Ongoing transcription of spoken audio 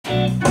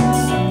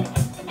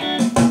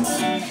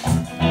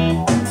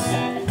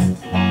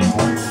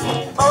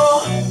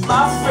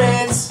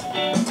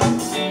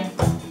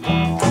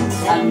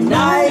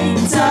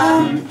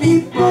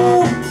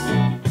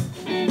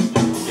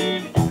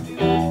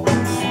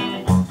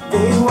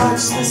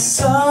watch the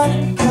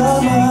sun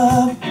come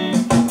up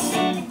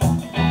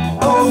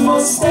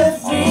almost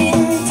every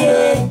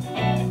day.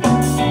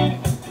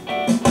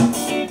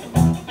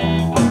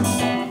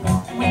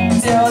 We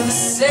tell the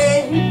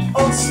same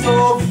old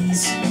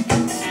stories,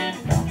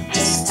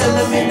 just tell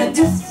them in a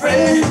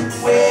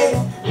different way.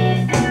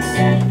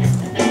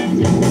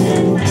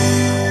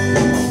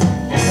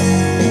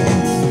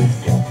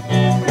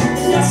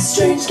 Not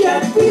strange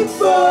cat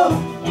people,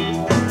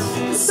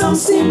 but some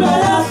seem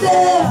right out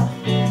there.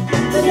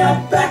 They're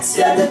not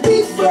backstabbing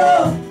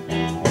people,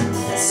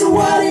 so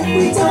what if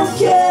we don't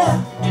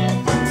care?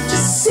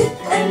 Just sit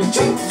and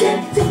drink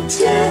and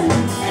think and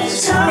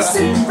time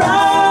slip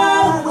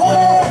right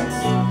away.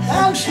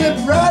 Time slip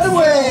right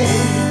away.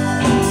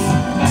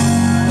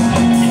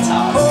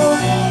 Oh,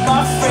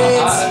 my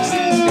friends,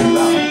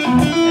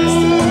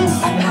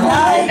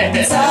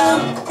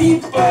 nighttime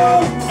people,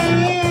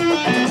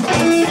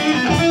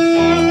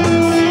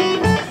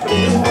 we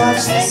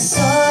watch the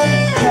sun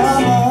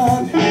come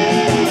up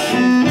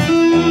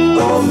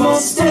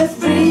almost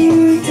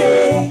every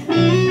day.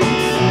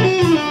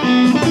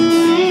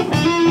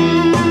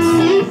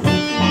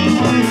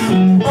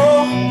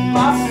 Oh,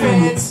 my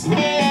friends,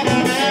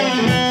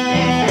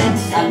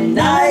 are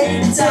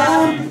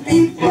nighttime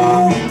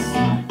people.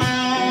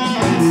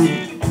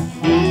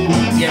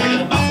 Get rid of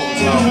the muffles.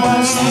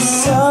 Watch the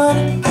sun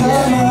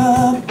come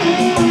up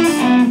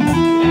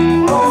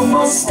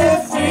almost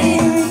every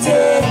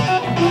day.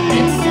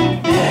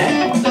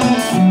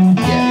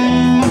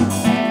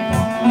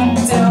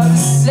 Tell the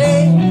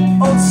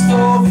same old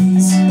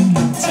stories,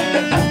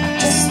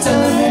 just tell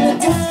them in a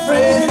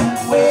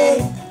different way.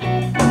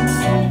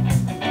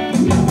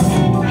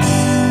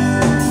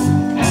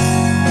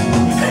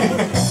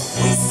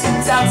 We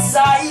sit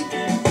outside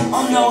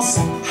on those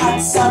hot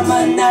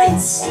summer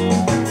nights,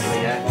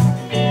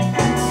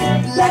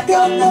 black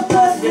on the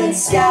blood-red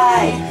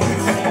sky,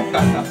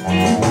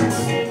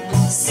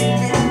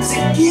 sipping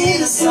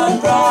tequila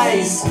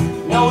sunrise.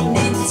 No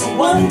need to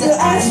wonder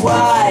as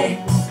why.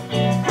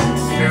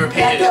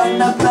 Black on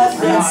the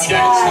blood-red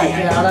sky.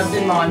 Yeah, I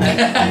didn't mind that.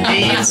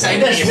 You didn't say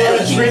that. That's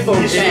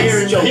here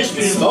in the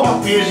history of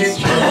pop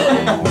music.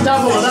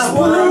 Double it up.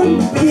 One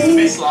big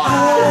Best line.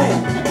 high.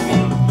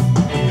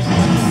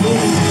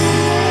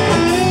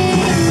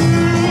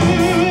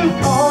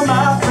 All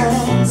my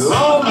friends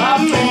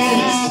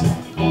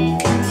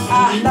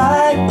are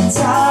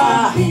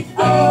nighttime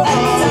people.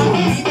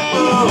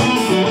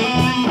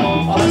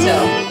 I'll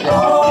tell.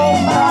 All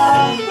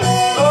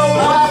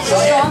my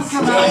friends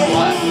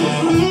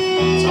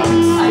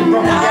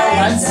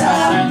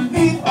nighttime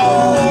people.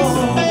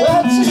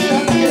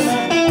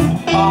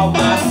 All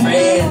my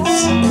friends,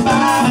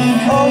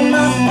 all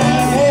my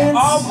friends,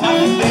 all my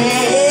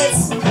friends.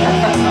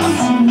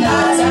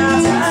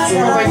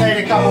 Nighttime We need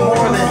a couple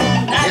more then.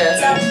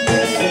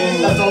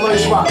 That's the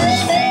loose ones.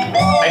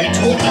 Maybe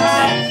talking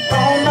about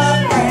all my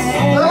friends,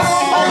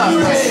 all my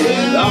friends.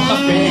 All my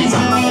friends.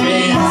 All my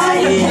friends.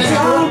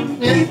 nighttime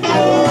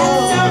people.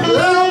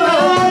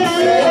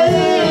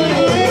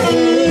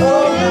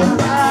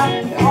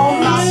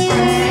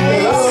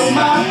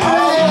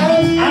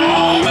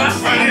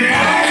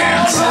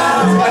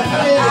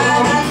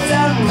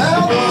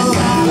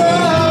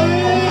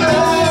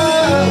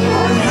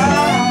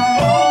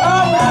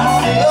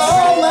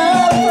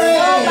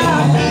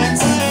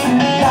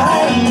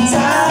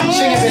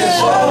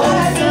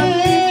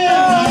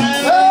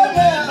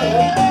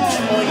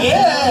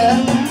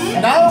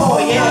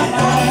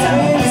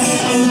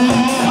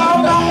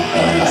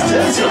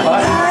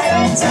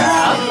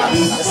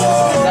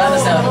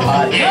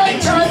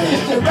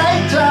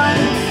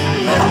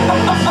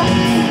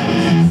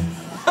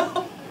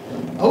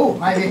 Oh,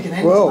 maybe you can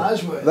end Well,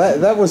 those words.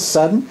 that was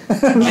sudden.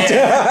 Night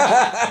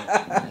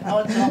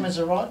time is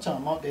the right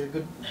time. Might be a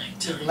good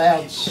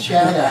loud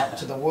shout out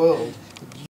to the world.